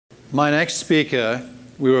My next speaker,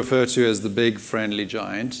 we refer to as the big friendly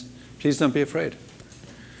giant. Please don't be afraid.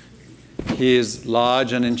 He is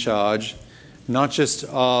large and in charge, not just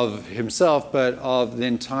of himself, but of the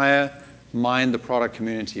entire Mind the Product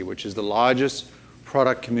community, which is the largest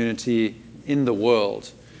product community in the world.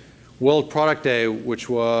 World Product Day, which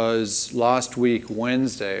was last week,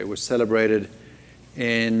 Wednesday, was celebrated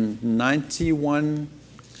in 91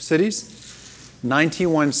 cities.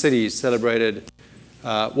 91 cities celebrated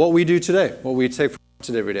what we do today, what we take for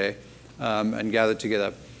granted every day, and gather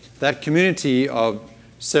together. That community of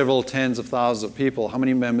several tens of thousands of people, how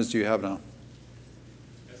many members do you have now?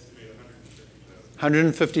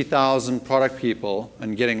 150,000 product people,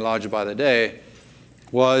 and getting larger by the day,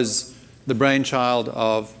 was the brainchild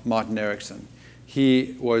of Martin Eriksson.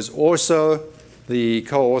 He was also the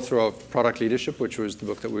co-author of Product Leadership, which was the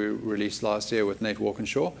book that we released last year with Nate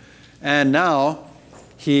Walkinshaw. And now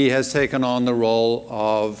he has taken on the role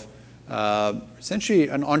of essentially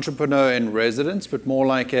an entrepreneur in residence, but more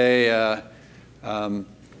like a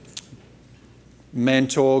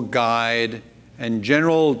mentor, guide, and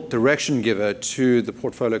general direction giver to the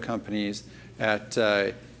portfolio companies at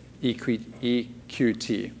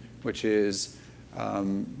EQT, which is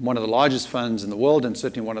one of the largest funds in the world and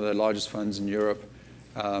certainly one of the largest funds in Europe.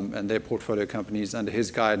 And their portfolio companies under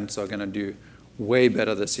his guidance are going to do way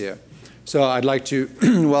better this year. So I'd like to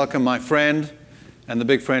welcome my friend and the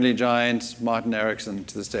big friendly giant, Martin Eriksson,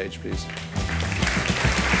 to the stage, please.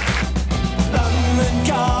 London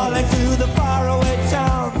calling to the faraway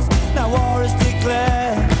towns. Now war is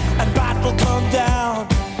declared and battle come down.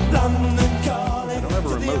 London calling. I don't have a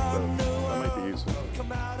remote though. That might be useful.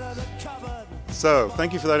 So,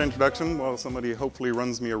 thank you for that introduction. While somebody hopefully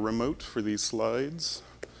runs me a remote for these slides,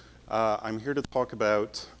 I'm here to talk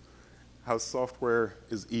about how software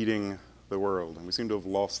is eating the world, and we seem to have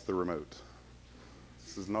lost the remote.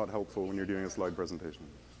 This is not helpful when you're doing a slide presentation.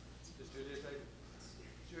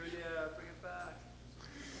 Julia, bring it back.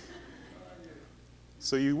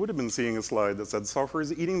 So you would have been seeing a slide that said software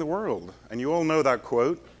is eating the world, and you all know that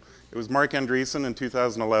quote. It was Mark Andreessen in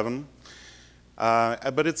 2011.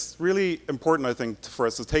 But it's really important, I think, for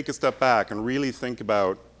us to take a step back and really think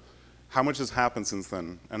about how much has happened since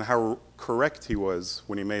then and how correct he was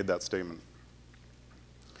when he made that statement.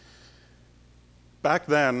 Back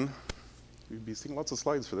then, you'd be seeing lots of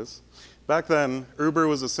slides for this. Back then, Uber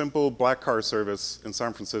was a simple black car service in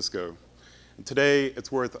San Francisco. And today,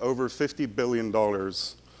 it's worth over $50 billion.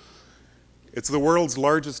 It's the world's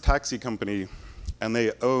largest taxi company, and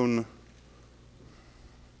they own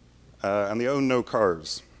no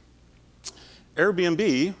cars.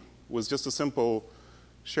 Airbnb was just a simple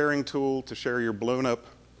sharing tool to share your blown up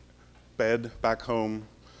bed back home.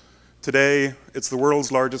 Today, it's the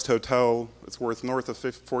world's largest hotel. It's worth north of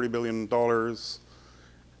 $40 billion.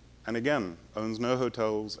 And again, owns no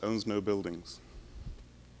hotels, owns no buildings.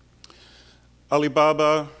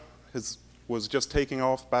 Alibaba was just taking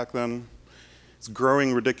off back then. It's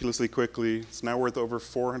growing ridiculously quickly. It's now worth over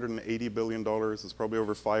 $480 billion. It's probably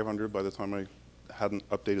over 500 by the time I hadn't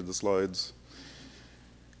updated the slides.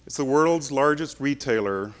 It's the world's largest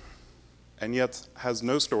retailer, and yet has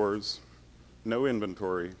no stores, no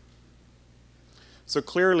inventory. So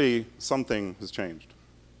clearly, something has changed.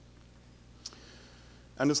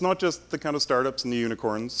 And it's not just the kind of startups and the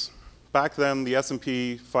unicorns. Back then, the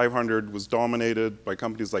S&P 500 was dominated by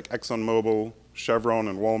companies like ExxonMobil, Chevron,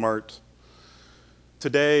 and Walmart.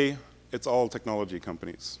 Today, it's all technology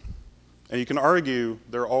companies. And you can argue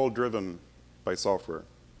they're all driven by software.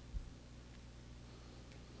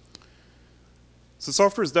 So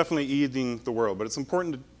software is definitely eating the world, but it's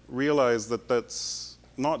important to realize that that's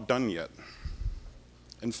not done yet.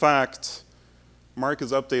 In fact, Mark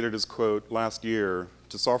has updated his quote last year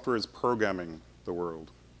to software is programming the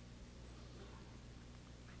world.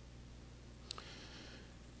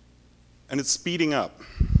 And it's speeding up.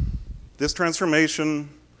 This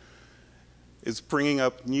transformation is bringing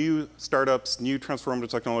up new startups, new transformative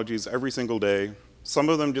technologies every single day. Some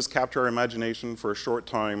of them just capture our imagination for a short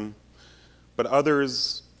time, but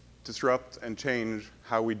others disrupt and change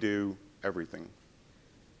how we do everything.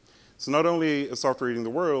 So not only is software eating the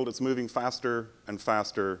world, it's moving faster and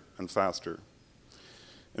faster and faster.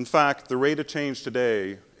 In fact, the rate of change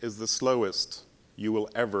today is the slowest you will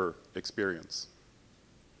ever experience.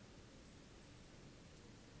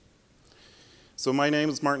 So my name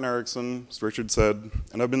is Martin Eriksson, as Richard said,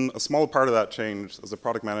 and I've been a small part of that change as a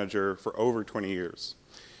product manager for over 20 years.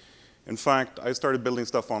 In fact, I started building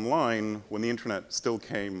stuff online when the internet still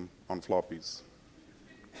came on floppies.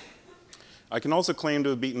 I can also claim to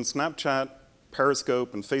have beaten Snapchat,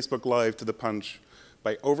 Periscope, and Facebook Live to the punch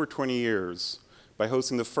by over 20 years by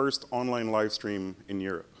hosting the first online live stream in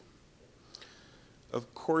Europe.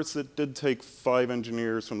 Of course, it did take 5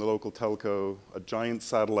 engineers from the local telco, a giant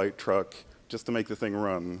satellite truck, just to make the thing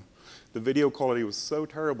run. The video quality was so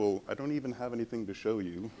terrible, I don't even have anything to show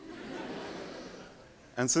you.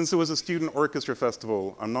 And since it was a student orchestra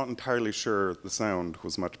festival, I'm not entirely sure the sound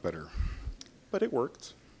was much better. But it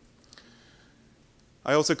worked.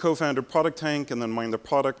 I also co-founded Product Tank and then Mind the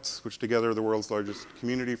Product, which together are the world's largest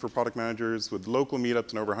community for product managers with local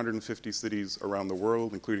meetups in over 150 cities around the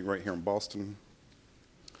world, including right here in Boston.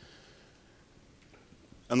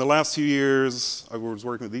 And the last few years, I was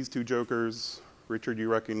working with these 2 jokers. Richard, you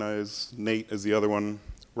recognize. Nate is the other one,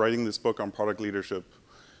 writing this book on product leadership,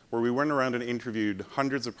 where we went around and interviewed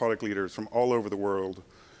hundreds of product leaders from all over the world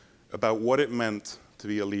about what it meant to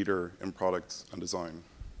be a leader in product and design.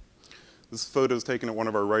 This photo is taken at one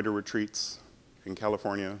of our writer retreats in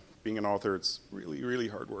California. Being an author, it's really, really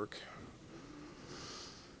hard work.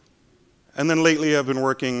 And then lately, I've been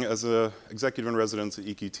working as an executive in residence at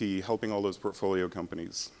EQT, helping all those portfolio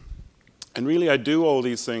companies. And really, I do all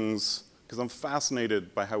these things because I'm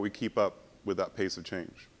fascinated by how we keep up with that pace of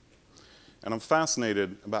change. And I'm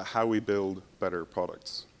fascinated about how we build better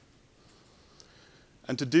products.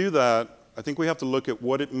 And to do that, I think we have to look at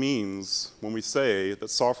what it means when we say that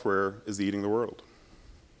software is eating the world.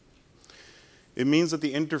 It means that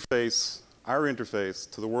the interface, our interface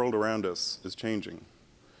to the world around us is changing.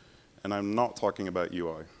 And I'm not talking about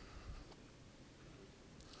UI.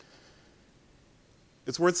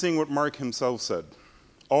 It's worth seeing what Mark himself said.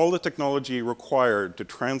 All the technology required to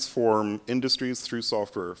transform industries through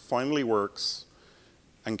software finally works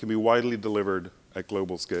and can be widely delivered at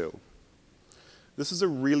global scale. This is a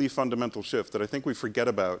really fundamental shift that I think we forget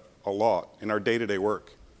about a lot in our day-to-day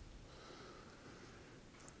work.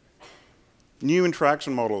 New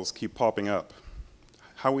interaction models keep popping up.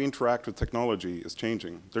 How we interact with technology is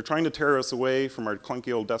changing. They're trying to tear us away from our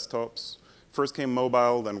clunky old desktops. First came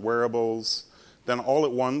mobile, then wearables, then all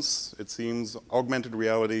at once, it seems, augmented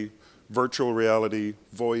reality, virtual reality,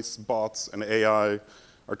 voice, bots, and AI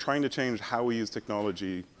are trying to change how we use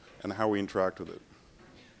technology and how we interact with it.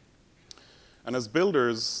 And as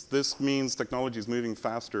builders, this means technology is moving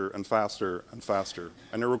faster and faster and faster,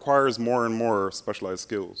 and it requires more and more specialized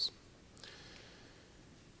skills.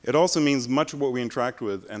 It also means much of what we interact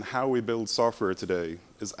with and how we build software today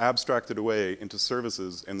is abstracted away into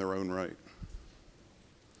services in their own right.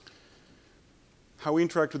 How we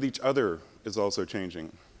interact with each other is also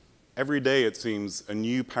changing. Every day, it seems, a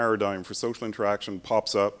new paradigm for social interaction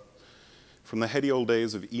pops up. From the heady old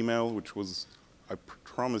days of email, which was, I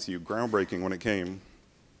promise you, groundbreaking when it came,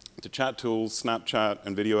 to chat tools, Snapchat,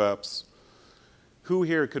 and video apps. Who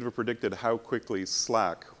here could have predicted how quickly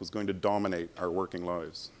Slack was going to dominate our working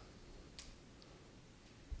lives?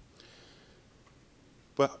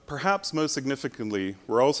 But perhaps most significantly,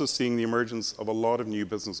 we're also seeing the emergence of a lot of new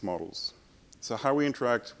business models. So how we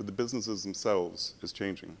interact with the businesses themselves is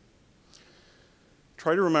changing.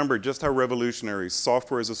 Try to remember just how revolutionary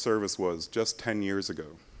software as a service was just 10 years ago.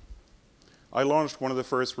 I launched one of the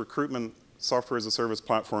first recruitment software as a service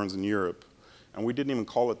platforms in Europe, and we didn't even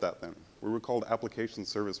call it that then. We were called application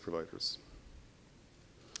service providers.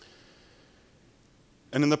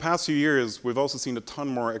 And in the past few years, we've also seen a ton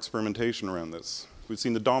more experimentation around this. We've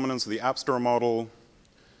seen the dominance of the App Store model.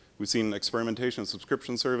 We've seen experimentation of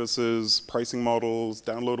subscription services, pricing models,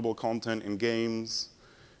 downloadable content in games.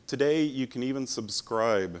 Today, you can even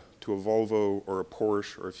subscribe to a Volvo or a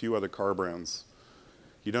Porsche or a few other car brands.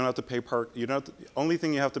 You don't have to pay the only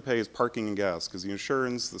thing you have to pay is parking and gas, because the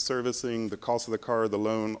insurance, the servicing, the cost of the car, the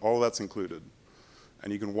loan, all that's included.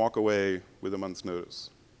 And you can walk away with a month's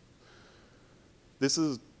notice. This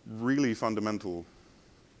is really fundamental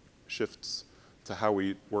shifts to how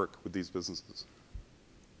we work with these businesses.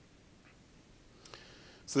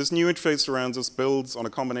 So this new interface surrounds us builds on a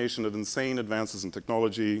combination of insane advances in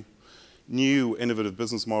technology, new innovative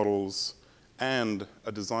business models, and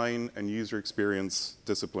a design and user experience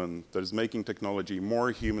discipline that is making technology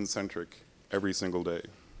more human-centric every single day.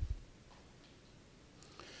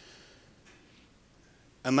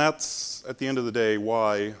 And that's, at the end of the day,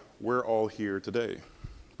 why we're all here today,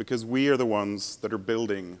 because we are the ones that are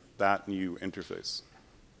building that new interface.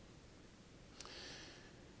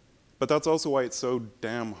 But that's also why it's so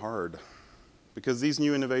damn hard, because these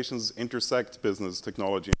new innovations intersect business,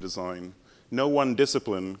 technology, and design. No one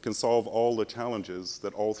discipline can solve all the challenges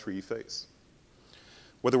that all three face.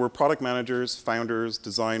 Whether we're product managers, founders,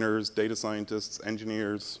 designers, data scientists,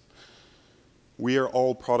 engineers, we are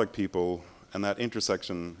all product people, and that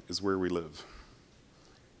intersection is where we live.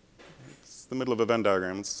 It's the middle of a Venn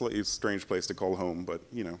diagram. It's a slightly strange place to call home, but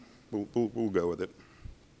you know, We'll go with it.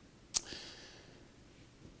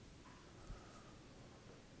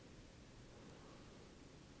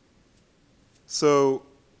 So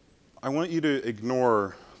I want you to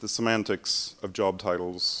ignore the semantics of job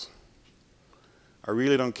titles. I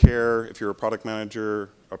really don't care if you're a product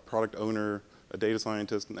manager, a product owner, a data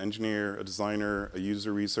scientist, an engineer, a designer, a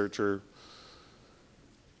user researcher.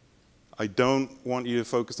 I don't want you to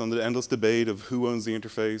focus on the endless debate of who owns the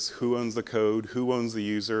interface, who owns the code, who owns the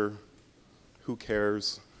user, who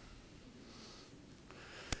cares.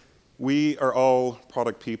 We are all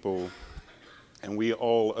product people, and we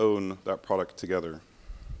all own that product together.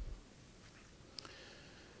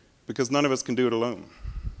 Because none of us can do it alone.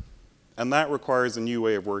 And that requires a new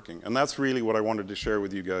way of working. And that's really what I wanted to share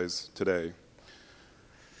with you guys today.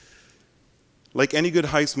 Like any good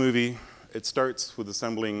heist movie, it starts with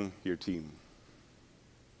assembling your team.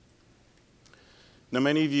 Now,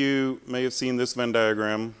 many of you may have seen this Venn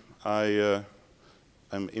diagram. I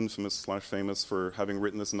am infamous/famous for having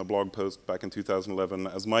written this in a blog post back in 2011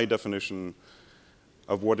 as my definition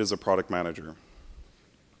of what is a product manager.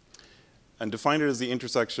 And defined it as the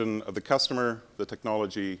intersection of the customer, the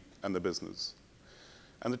technology, and the business.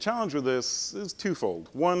 And the challenge with this is twofold.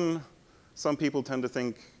 One, some people tend to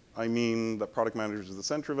think I mean that product managers are the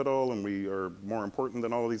center of it all and we are more important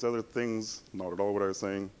than all of these other things. Not at all what I was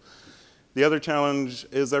saying. The other challenge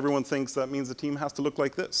is everyone thinks that means the team has to look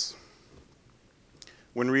like this.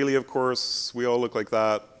 When really, of course, we all look like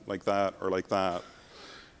that, or like that.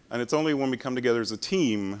 And it's only when we come together as a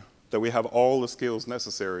team that we have all the skills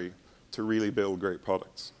necessary to really build great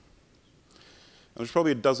products. And there's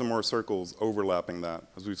probably a dozen more circles overlapping that,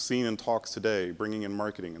 as we've seen in talks today, bringing in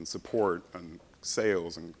marketing and support and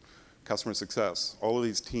sales and customer success. All of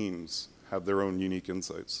these teams have their own unique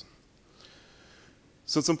insights.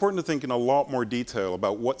 So it's important to think in a lot more detail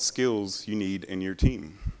about what skills you need in your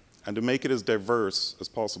team and to make it as diverse as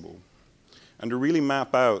possible and to really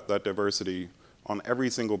map out that diversity on every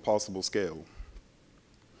single possible scale.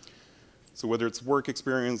 So whether it's work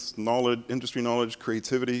experience, knowledge, industry knowledge,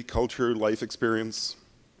 creativity, culture, life experience,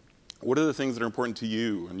 what are the things that are important to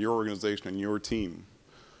you and your organization and your team?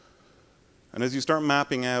 And as you start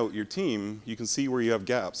mapping out your team, you can see where you have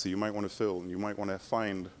gaps that you might want to fill and you might want to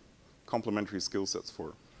find complementary skill sets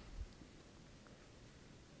for.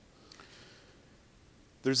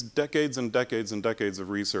 There's decades and decades and decades of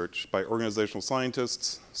research by organizational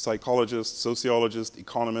scientists, psychologists, sociologists,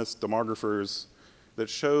 economists, demographers that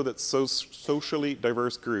show that socially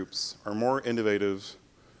diverse groups are more innovative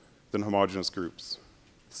than homogeneous groups.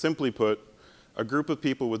 Simply put, a group of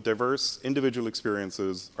people with diverse individual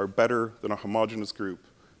experiences are better than a homogeneous group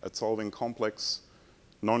at solving complex,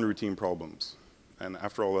 non-routine problems. And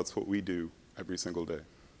after all, that's what we do every single day.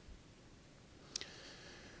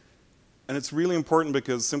 And it's really important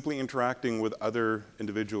because simply interacting with other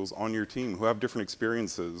individuals on your team who have different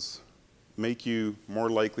experiences make you more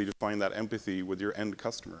likely to find that empathy with your end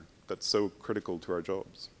customer that's so critical to our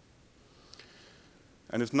jobs.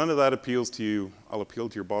 And if none of that appeals to you, I'll appeal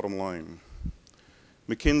to your bottom line.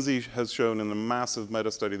 McKinsey has shown in a massive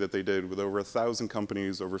meta-study that they did with over 1,000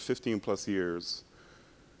 companies over 15 plus years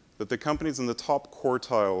that the companies in the top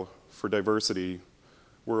quartile for diversity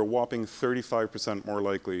were a whopping 35% more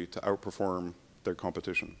likely to outperform their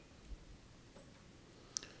competition.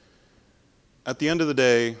 At the end of the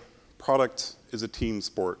day, product is a team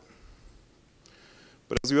sport.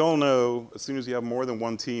 But as we all know, as soon as you have more than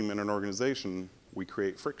one team in an organization, we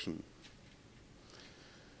create friction.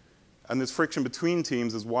 And this friction between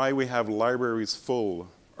teams is why we have libraries full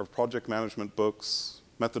of project management books,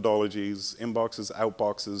 methodologies, inboxes,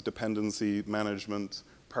 outboxes, dependency management,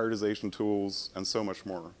 prioritization tools, and so much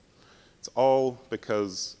more. It's all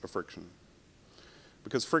because of friction.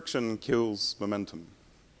 Because friction kills momentum.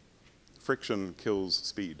 Friction kills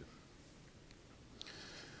speed.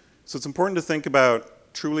 So it's important to think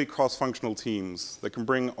about truly cross-functional teams that can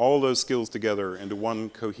bring all those skills together into one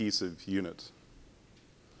cohesive unit.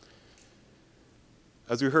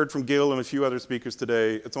 As we heard from Gil and a few other speakers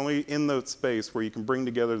today, it's only in that space where you can bring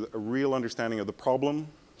together a real understanding of the problem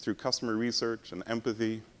through customer research and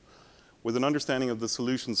empathy, with an understanding of the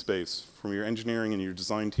solution space from your engineering and your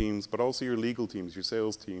design teams, but also your legal teams, your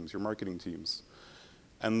sales teams, your marketing teams.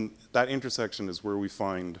 And that intersection is where we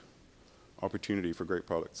find opportunity for great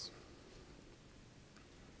products.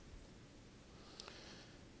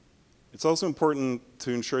 It's also important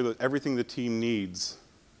to ensure that everything the team needs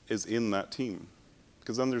is in that team,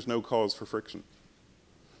 because then there's no cause for friction.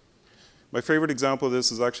 My favorite example of this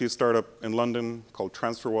is actually a startup in London called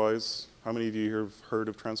TransferWise. How many of you here have heard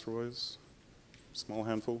of TransferWise? Small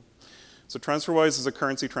handful. So TransferWise is a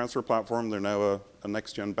currency transfer platform. They're now a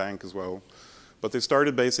next-gen bank as well. But they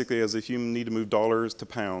started basically as if you need to move dollars to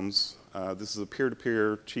pounds. This is a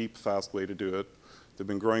peer-to-peer, cheap, fast way to do it. They've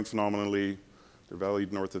been growing phenomenally. They're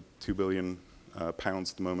valued north of 2 billion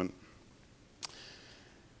pounds at the moment.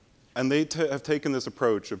 And they have taken this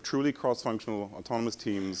approach of truly cross-functional autonomous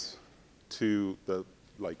teams to the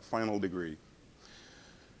final degree.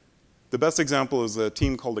 The best example is a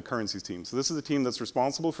team called the currencies team. So this is a team that's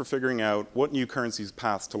responsible for figuring out what new currencies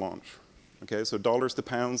paths to launch. Okay, so dollars to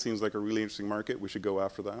pounds seems like a really interesting market. We should go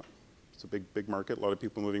after that. It's a big market. A lot of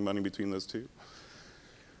people moving money between those two.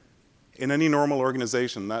 In any normal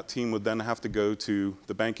organization, that team would then have to go to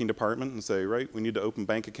the banking department and say, right, we need to open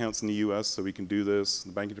bank accounts in the US so we can do this.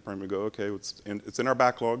 The banking department would go, okay, it's in our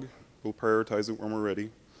backlog. We'll prioritize it when we're ready.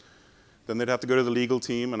 Then they'd have to go to the legal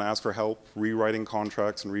team and ask for help rewriting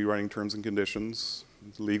contracts and rewriting terms and conditions.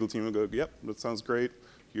 The legal team would go, yep, that sounds great.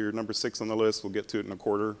 You're number 6 on the list. We'll get to it in a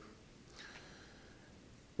quarter.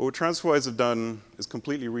 But what TransferWise have done is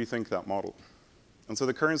completely rethink that model. And so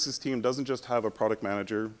the currencies team doesn't just have a product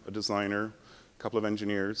manager, a designer, a couple of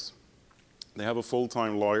engineers. They have a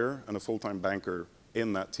full-time lawyer and a full-time banker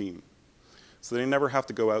in that team. So they never have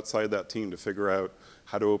to go outside that team to figure out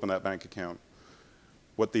how to open that bank account,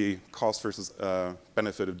 what the cost versus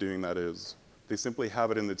benefit of doing that is. They simply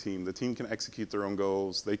have it in the team. The team can execute their own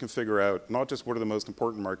goals. They can figure out not just what are the most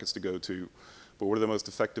important markets to go to, but what are the most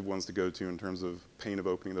effective ones to go to in terms of pain of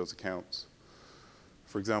opening those accounts.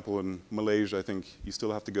 For example, in Malaysia, I think you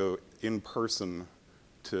still have to go in person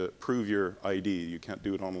to prove your ID. You can't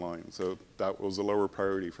do it online. So that was a lower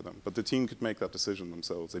priority for them. But the team could make that decision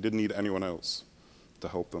themselves. They didn't need anyone else to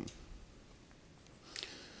help them.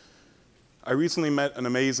 I recently met an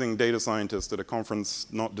amazing data scientist at a conference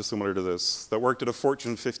not dissimilar to this that worked at a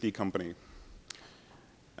Fortune 50 company.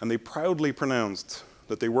 And they proudly pronounced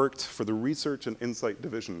that they worked for the research and insight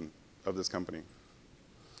division of this company.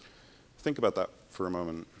 Think about that for a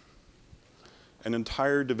moment. An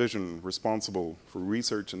entire division responsible for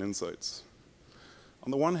research and insights.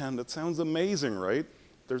 On the one hand, it sounds amazing, right?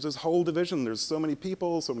 There's this whole division. There's so many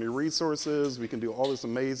people, so many resources. We can do all this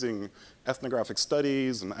amazing ethnographic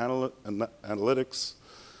studies and analytics.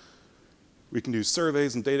 We can do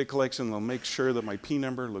surveys and data collection. They'll make sure that my P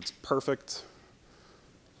number looks perfect.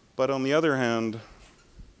 But on the other hand,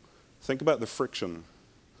 think about the friction,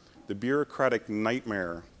 the bureaucratic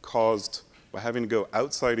nightmare caused by having to go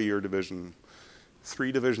outside of your division,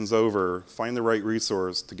 3 divisions over, find the right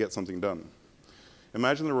resource to get something done.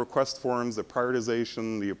 Imagine the request forms, the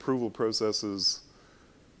prioritization, the approval processes.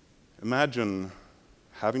 Imagine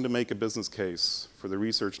having to make a business case for the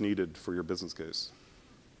research needed for your business case.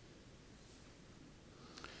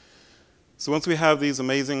 So once we have these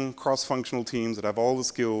amazing cross-functional teams that have all the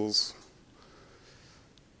skills,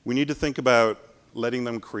 we need to think about letting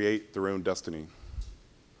them create their own destiny.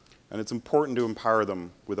 And it's important to empower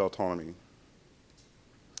them with autonomy.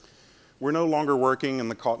 We're no longer working in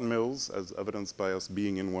the cotton mills, as evidenced by us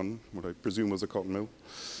being in one, what I presume was a cotton mill.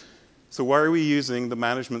 So why are we using the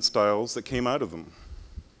management styles that came out of them?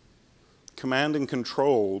 Command and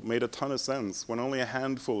control made a ton of sense when only a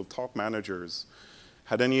handful of top managers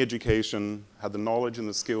had any education, had the knowledge and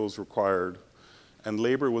the skills required, and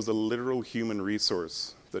labor was a literal human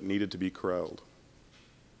resource that needed to be corralled.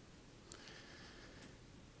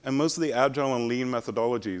 And most of the agile and lean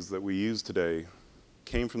methodologies that we use today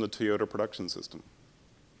came from the Toyota production system.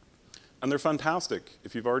 And they're fantastic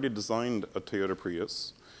if you've already designed a Toyota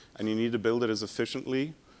Prius and you need to build it as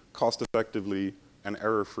efficiently, cost-effectively, and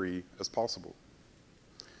error-free as possible.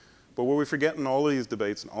 But what we forget in all of these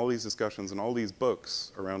debates and all these discussions and all these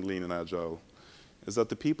books around lean and agile is that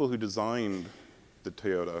the people who designed the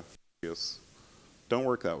Toyota Prius don't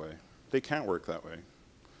work that way. They can't work that way.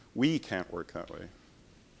 We can't work that way.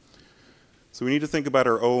 So we need to think about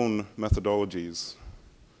our own methodologies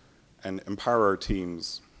and empower our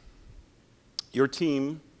teams. Your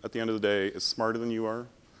team, at the end of the day, is smarter than you are.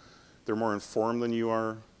 They're more informed than you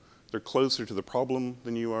are. They're closer to the problem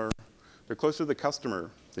than you are. They're closer to the customer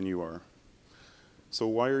than you are. So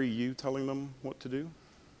why are you telling them what to do?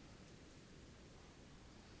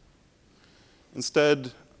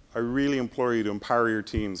 Instead, I really implore you to empower your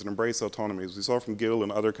teams and embrace autonomy. As we saw from Gil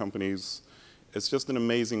and other companies, it's just an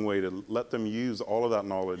amazing way to let them use all of that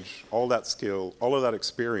knowledge, all that skill, all of that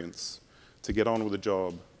experience to get on with the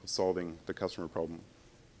job of solving the customer problem.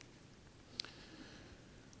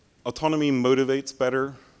 Autonomy motivates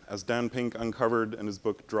better, as Dan Pink uncovered in his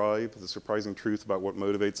book Drive, The Surprising Truth About What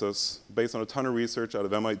Motivates Us, based on a ton of research out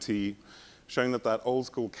of MIT, showing that that old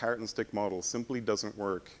school carrot and stick model simply doesn't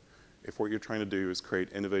work if what you're trying to do is create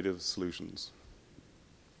innovative solutions.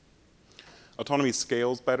 Autonomy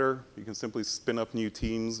scales better. You can simply spin up new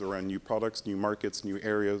teams around new products, new markets, new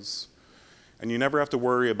areas. And you never have to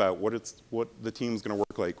worry about what the team's going to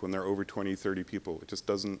work like when they're over 20, 30 people. It just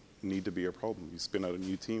doesn't need to be a problem. You spin out a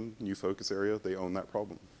new team, new focus area, they own that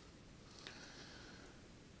problem.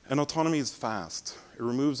 And autonomy is fast. It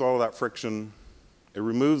removes all of that friction. It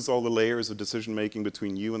removes all the layers of decision making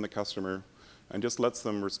between you and the customer and just lets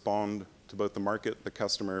them respond to both the market, the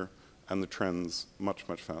customer, and the trends much,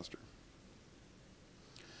 much faster.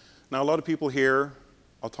 Now, a lot of people hear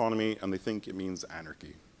autonomy and they think it means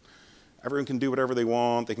anarchy. Everyone can do whatever they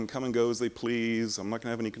want. They can come and go as they please. I'm not going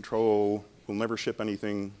to have any control. We'll never ship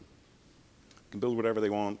anything. They can build whatever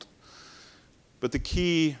they want. But the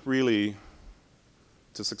key, really,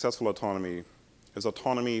 to successful autonomy is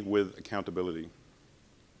autonomy with accountability.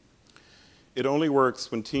 It only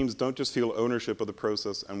works when teams don't just feel ownership of the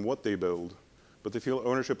process and what they build, but they feel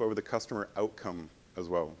ownership over the customer outcome as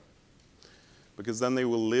well. Because then they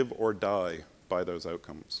will live or die by those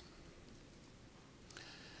outcomes.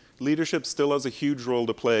 Leadership still has a huge role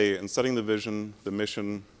to play in setting the vision, the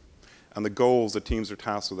mission, and the goals that teams are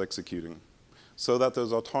tasked with executing, so that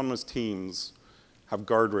those autonomous teams have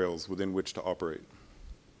guardrails within which to operate.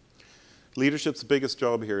 Leadership's biggest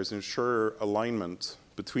job here is to ensure alignment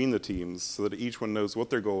between the teams so that each one knows what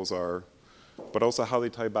their goals are, but also how they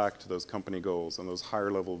tie back to those company goals and those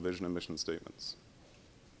higher level vision and mission statements.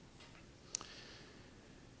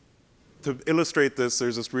 To illustrate this,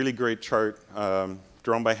 there's this really great chart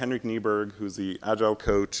drawn by Henrik Nieberg, who's the agile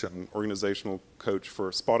coach and organizational coach for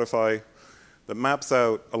Spotify, that maps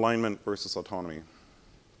out alignment versus autonomy.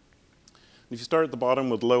 If you start at the bottom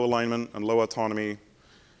with low alignment and low autonomy,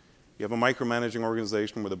 you have a micromanaging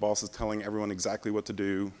organization where the boss is telling everyone exactly what to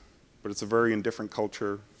do, but it's a very indifferent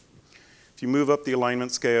culture. If you move up the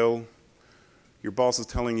alignment scale, your boss is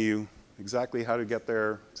telling you exactly how to get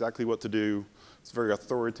there, exactly what to do. It's a very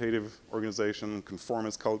authoritative organization,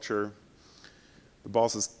 conformist culture. The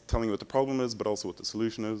boss is telling you what the problem is, but also what the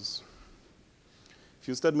solution is. If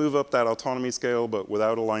you instead move up that autonomy scale, but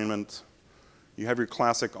without alignment, you have your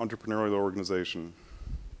classic entrepreneurial organization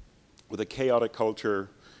with a chaotic culture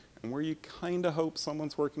and where you kind of hope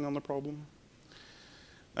someone's working on the problem.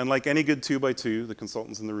 And like any good 2x2, the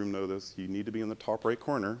consultants in the room know this, you need to be in the top right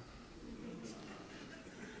corner.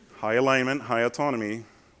 High alignment, high autonomy,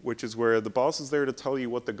 which is where the boss is there to tell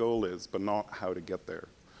you what the goal is, but not how to get there.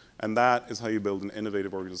 And that is how you build an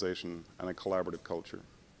innovative organization and a collaborative culture.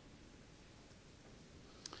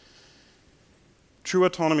 True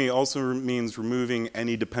autonomy also means removing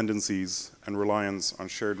any dependencies and reliance on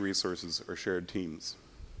shared resources or shared teams.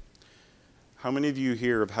 How many of you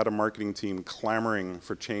here have had a marketing team clamoring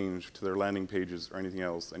for change to their landing pages or anything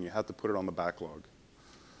else, and you had to put it on the backlog?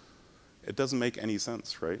 It doesn't make any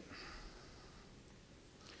sense, right?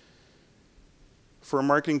 For a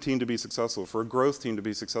marketing team to be successful, for a growth team to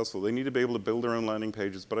be successful, they need to be able to build their own landing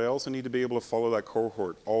pages, but I also need to be able to follow that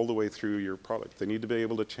cohort all the way through your product. They need to be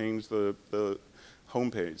able to change the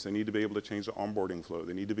homepage. They need to be able to change the onboarding flow.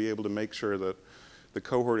 They need to be able to make sure that the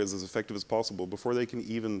cohort is as effective as possible before they can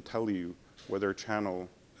even tell you whether a channel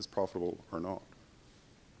is profitable or not.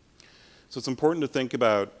 So it's important to think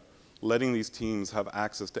about letting these teams have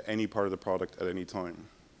access to any part of the product at any time.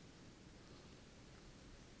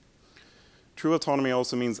 True autonomy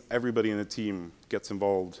also means everybody in the team gets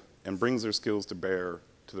involved and brings their skills to bear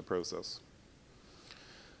to the process.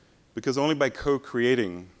 Because only by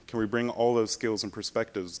co-creating can we bring all those skills and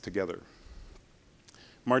perspectives together.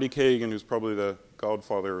 Marty Kagan, who's probably the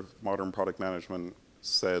godfather of modern product management,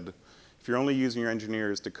 said, if you're only using your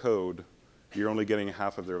engineers to code, you're only getting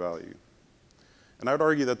half of their value. And I would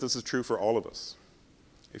argue that this is true for all of us.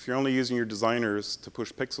 If you're only using your designers to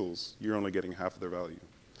push pixels, you're only getting half of their value.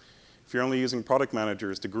 If you're only using product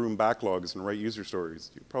managers to groom backlogs and write user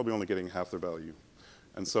stories, you're probably only getting half their value,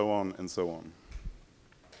 and so on and so on.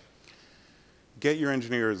 Get your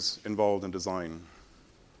engineers involved in design.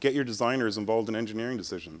 Get your designers involved in engineering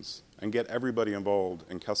decisions, and get everybody involved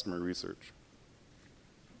in customer research.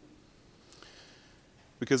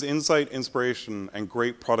 Because insight, inspiration, and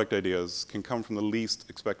great product ideas can come from the least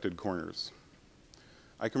expected corners.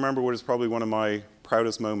 I can remember what is probably one of my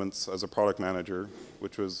proudest moments as a product manager,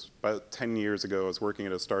 which was about 10 years ago. I was working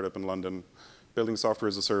at a startup in London, building software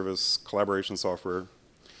as a service, collaboration software.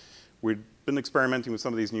 We'd been experimenting with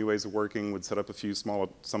some of these new ways of working. We'd set up a few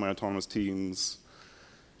small semi-autonomous teams.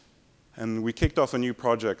 And we kicked off a new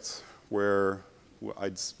project where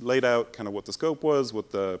I'd laid out kind of what the scope was,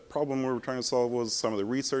 what the problem we were trying to solve was, some of the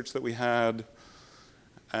research that we had,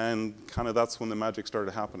 and kind of that's when the magic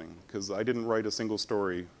started happening, because I didn't write a single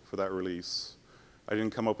story for that release. I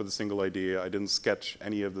didn't come up with a single idea. I didn't sketch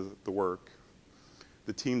any of the work.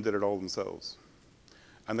 the team did it all themselves.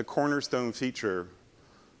 And the cornerstone feature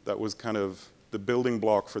that was kind of the building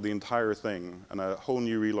block for the entire thing, and a whole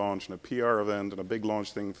new relaunch, and a PR event, and a big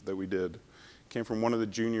launch thing that we did, came from one of the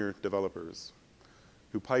junior developers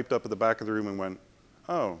who piped up at the back of the room and went,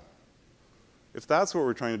 oh, if that's what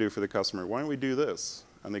we're trying to do for the customer, why don't we do this?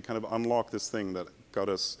 And they kind of unlocked this thing that got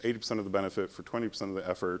us 80% of the benefit for 20% of the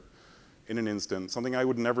effort in an instant, something I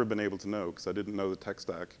would never have been able to know because I didn't know the tech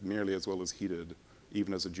stack nearly as well as he did,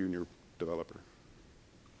 even as a junior developer.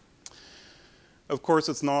 Of course,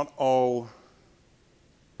 it's not all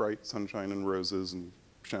bright sunshine and roses and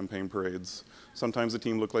champagne parades. Sometimes the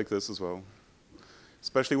team look like this as well.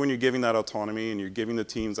 Especially when you're giving that autonomy and you're giving the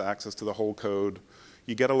teams access to the whole code,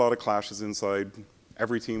 you get a lot of clashes inside.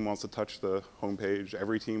 Every team wants to touch the homepage.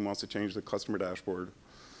 Every team wants to change the customer dashboard.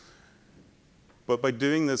 But by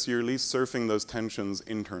doing this, you're at least surfing those tensions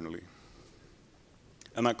internally.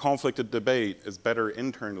 And that conflict of debate is better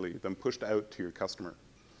internally than pushed out to your customer.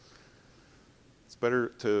 It's better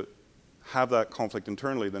to have that conflict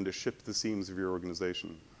internally than to ship the seams of your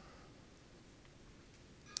organization.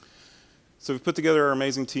 So we've put together our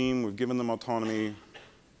amazing team. We've given them autonomy.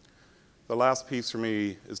 The last piece for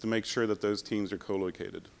me is to make sure that those teams are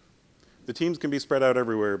co-located. The teams can be spread out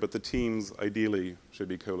everywhere, but the teams ideally should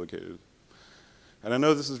be co-located. And I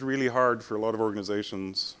know this is really hard for a lot of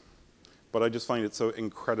organizations, but I just find it so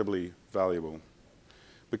incredibly valuable.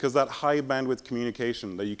 Because that high bandwidth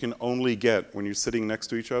communication that you can only get when you're sitting next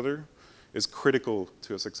to each other is critical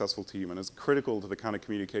to a successful team and is critical to the kind of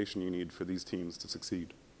communication you need for these teams to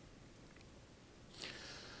succeed.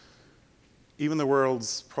 Even the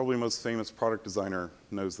world's probably most famous product designer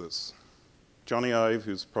knows this. Johnny Ive,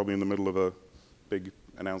 who's probably in the middle of a big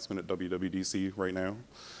announcement at WWDC right now,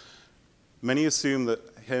 many assume that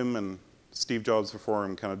him and Steve Jobs before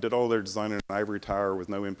him kind of did all their design in an ivory tower with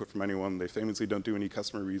no input from anyone. They famously don't do any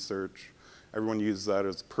customer research. Everyone uses that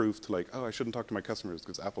as proof to like, oh, I shouldn't talk to my customers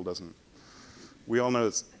because Apple doesn't. We all know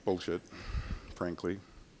it's bullshit, frankly.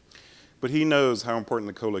 But he knows how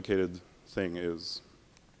important the co-located thing is.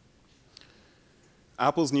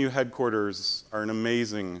 Apple's new headquarters are an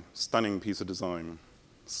amazing, stunning piece of design.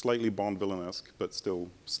 Slightly Bond villain-esque, but still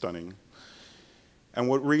stunning. And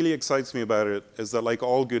what really excites me about it is that, like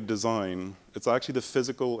all good design, it's actually the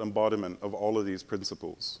physical embodiment of all of these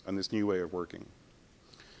principles and this new way of working.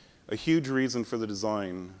 A huge reason for the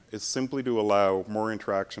design is simply to allow more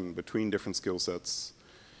interaction between different skill sets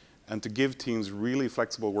and to give teams really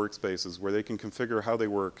flexible workspaces where they can configure how they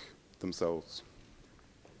work themselves.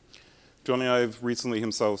 Johnny Ive recently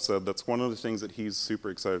himself said that's one of the things that he's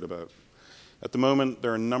super excited about. At the moment,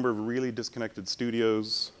 there are a number of really disconnected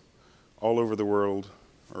studios all over the world,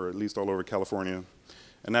 or at least all over California,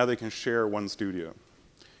 and now they can share one studio.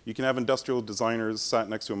 You can have industrial designers sat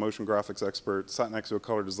next to a motion graphics expert, sat next to a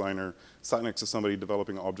color designer, sat next to somebody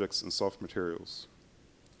developing objects and soft materials,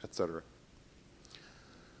 etc.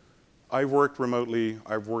 I've worked remotely,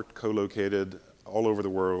 I've worked co-located all over the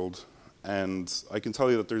world, and I can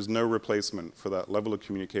tell you that there's no replacement for that level of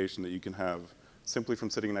communication that you can have simply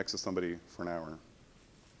from sitting next to somebody for an hour.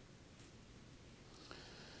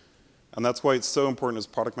 And that's why it's so important as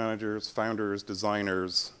product managers, founders,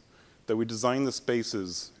 designers, that we design the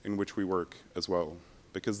spaces in which we work as well,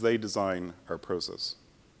 because they design our process.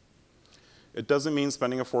 It doesn't mean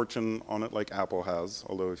spending a fortune on it like Apple has,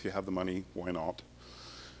 although if you have the money, why not?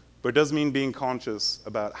 But it does mean being conscious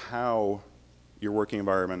about how your working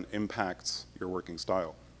environment impacts your working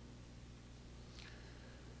style.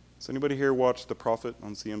 Does anybody here watch The Prophet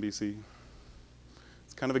on CNBC?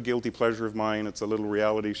 It's kind of a guilty pleasure of mine. It's a little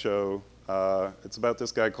reality show. It's about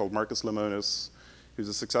this guy called Marcus Lemonis, who's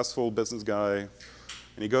a successful business guy, and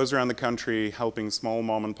he goes around the country helping small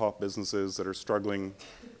mom and pop businesses that are struggling.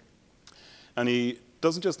 And he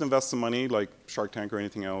doesn't just invest some money like Shark Tank or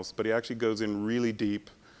anything else, but he actually goes in really deep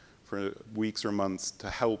for weeks or months to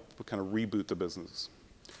help kind of reboot the business.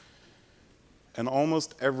 And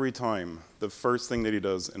almost every time, the first thing that he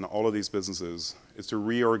does in all of these businesses is to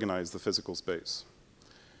reorganize the physical space.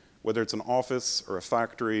 Whether it's an office or a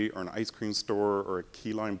factory or an ice cream store or a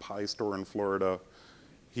key lime pie store in Florida,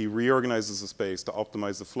 he reorganizes the space to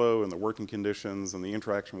optimize the flow and the working conditions and the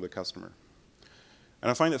interaction with the customer. And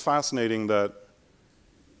I find it fascinating that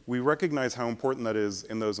we recognize how important that is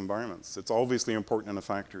in those environments. It's obviously important in a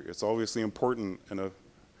factory. It's obviously important in a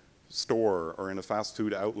store or in a fast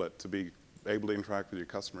food outlet to be able to interact with your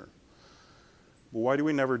customer. But why do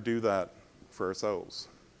we never do that for ourselves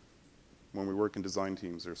when we work in design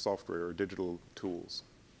teams or software or digital tools?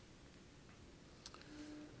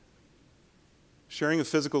 Sharing a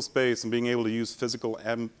physical space and being able to use physical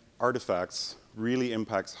artifacts really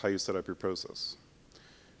impacts how you set up your process.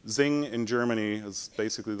 Zing in Germany is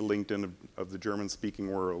basically the LinkedIn of the German-speaking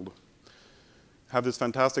world. Have this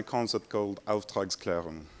fantastic concept called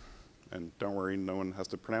Auftragsklärung. And don't worry, no one has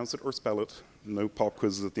to pronounce it or spell it. No pop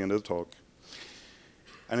quizzes at the end of the talk.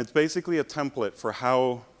 And it's basically a template for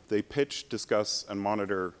how they pitch, discuss, and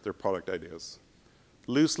monitor their product ideas.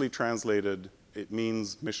 Loosely translated, it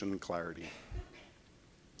means mission clarity.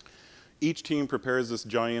 Each team prepares this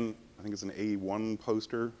giant, I think it's an A1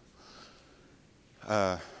 poster,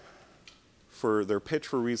 for their pitch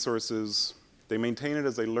for resources. They maintain it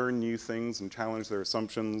as they learn new things and challenge their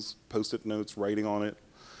assumptions, post-it notes, writing on it.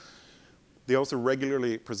 They also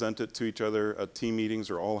regularly present it to each other at team meetings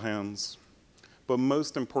or all hands. But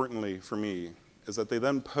most importantly for me is that they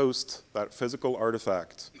then post that physical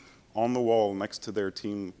artifact on the wall next to their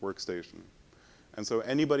team workstation. And so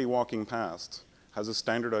anybody walking past has a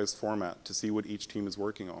standardized format to see what each team is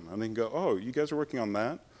working on. And they can go, oh, you guys are working on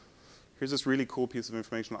that? Here's this really cool piece of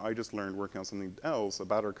information I just learned working on something else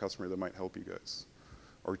about our customer that might help you guys,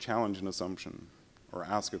 or challenge an assumption, or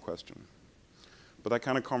ask a question. But that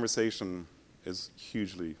kind of conversation is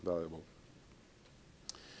hugely valuable.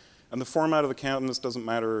 And the format of the canvas doesn't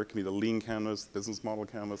matter. It can be the lean canvas, business model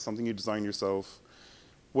canvas, something you design yourself.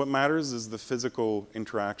 What matters is the physical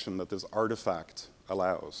interaction that this artifact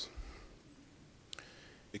allows.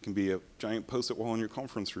 It can be a giant post-it wall in your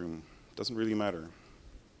conference room. It doesn't really matter.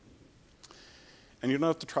 And you don't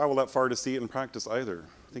have to travel that far to see it in practice either.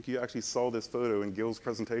 I think you actually saw this photo in Gil's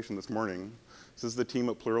presentation this morning. This is the team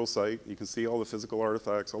at Pluralsight. You can see all the physical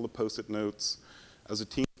artifacts, all the post-it notes, as a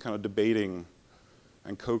team kind of debating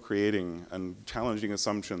and co-creating and challenging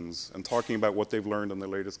assumptions and talking about what they've learned in their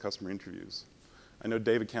latest customer interviews. I know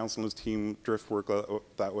David Council and his team drift work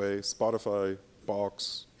that way. Spotify,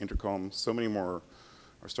 Box, Intercom, so many more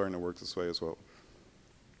are starting to work this way as well.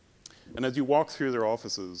 And as you walk through their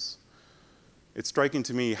offices, it's striking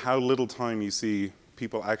to me how little time you see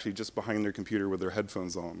people actually just behind their computer with their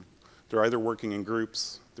headphones on. They're either working in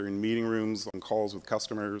groups, they're in meeting rooms, on calls with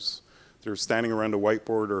customers, they're standing around a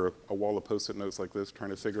whiteboard or a wall of post-it notes like this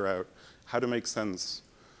trying to figure out how to make sense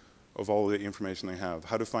of all the information they have,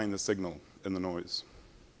 how to find the signal in the noise.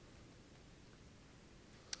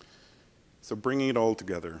 So bringing it all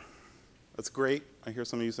together. That's great, I hear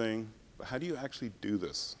some of you saying, but how do you actually do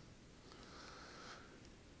this?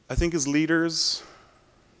 I think as leaders,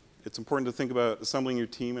 it's important to think about assembling your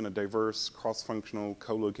team in a diverse, cross-functional,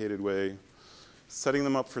 co-located way, setting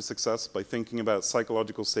them up for success by thinking about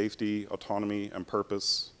psychological safety, autonomy, and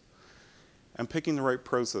purpose, and picking the right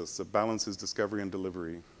process that balances discovery and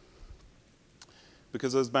delivery.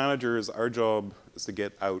 Because as managers, our job is to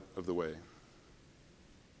get out of the way.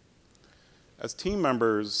 As team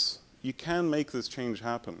members, you can make this change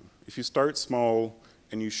happen. If you start small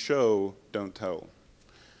and you show, don't tell.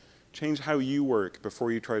 Change how you work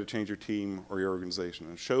before you try to change your team or your organization,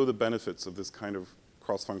 and show the benefits of this kind of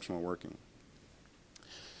cross-functional working.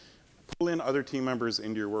 Pull in other team members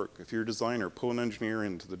into your work. If you're a designer, pull an engineer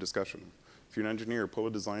into the discussion. If you're an engineer, pull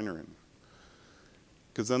a designer in.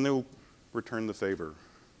 Because then they'll return the favor,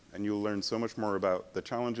 and you'll learn so much more about the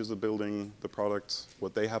challenges of building the product,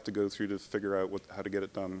 what they have to go through to figure out how to get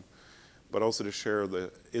it done, but also to share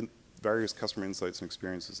the various customer insights and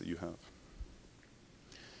experiences that you have.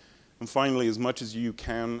 And finally, as much as you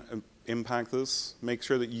can impact this, make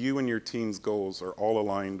sure that you and your team's goals are all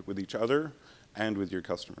aligned with each other and with your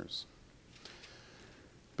customers.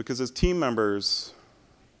 Because as team members,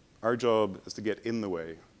 our job is to get in the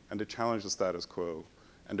way and to challenge the status quo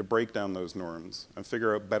and to break down those norms and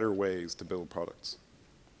figure out better ways to build products.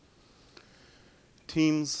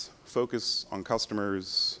 Teams focus on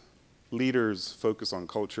customers, leaders focus on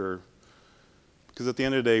culture, because at the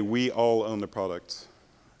end of the day, we all own the product.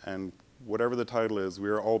 And whatever the title is, we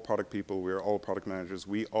are all product people, we are all product managers,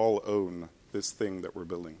 we all own this thing that we're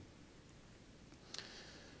building.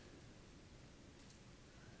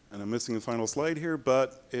 And I'm missing the final slide here,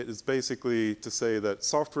 but it is basically to say that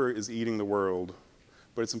software is eating the world,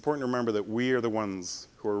 but it's important to remember that we are the ones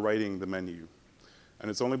who are writing the menu. And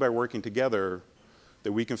it's only by working together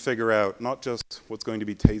that we can figure out not just what's going to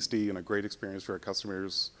be tasty and a great experience for our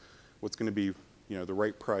customers, what's going to be, the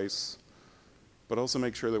right price, but also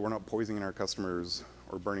make sure that we're not poisoning our customers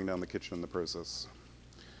or burning down the kitchen in the process.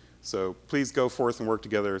 So please go forth and work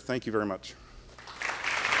together. Thank you very much.